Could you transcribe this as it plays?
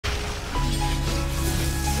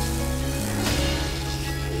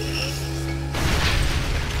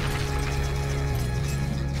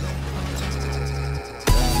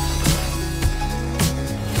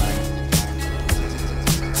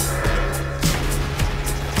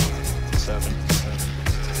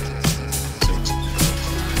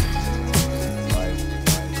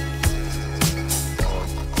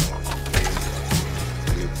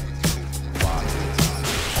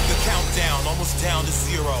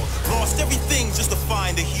Lost everything just to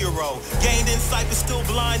find a hero. Gained insight but still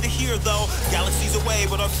blind to hear though. Galaxies away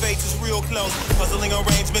but our fate is real close. Puzzling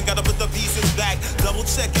arrangement, gotta put the pieces back. Double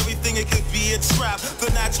check everything, it could be a trap. The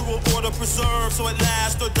natural order preserved so it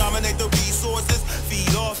lasts or dominate the resources.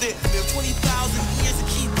 Feed off it, live 20,000 years and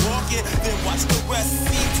keep walking. Then watch the rest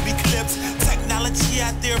seem to be clipped. Technology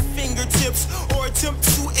at their fingertips or attempt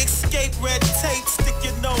to escape red tape. Stick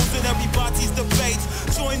your nose in everybody's debate.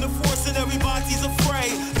 Join the force and everybody's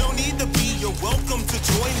afraid. No need to be, you're welcome to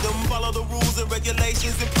join them. Follow the rules and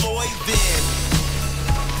regulations employed then.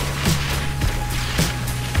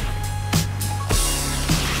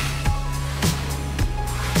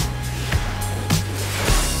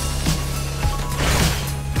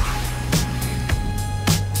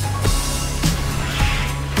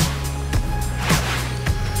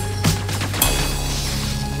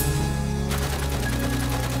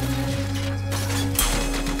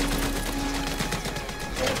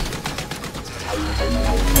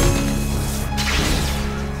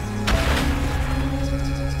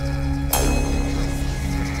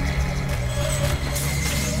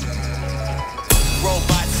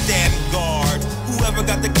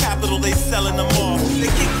 Got the capital, they selling them off. They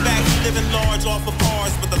kick back, living large off of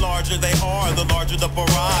ours, but the larger they are, the larger the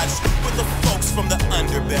barrage. With the folks from the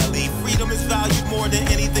underbelly, freedom is valued more than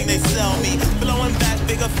anything they sell me. Blowing back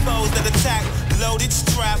bigger foes that attack, loaded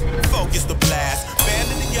strap, focus the blast.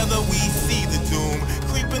 Banding together, we see the doom.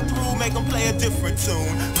 Creeping through, make them play a different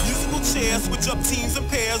tune. Musical chairs, switch up teams and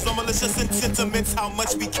pairs. No malicious sentiments, how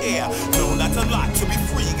much we care. No, not a lot, to be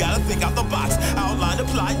free, gotta think out the box. Outline the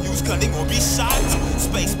plot, use cunning or be shot.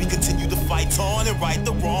 Space we continue to fight on and right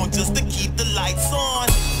the wrong just to keep the lights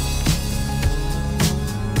on.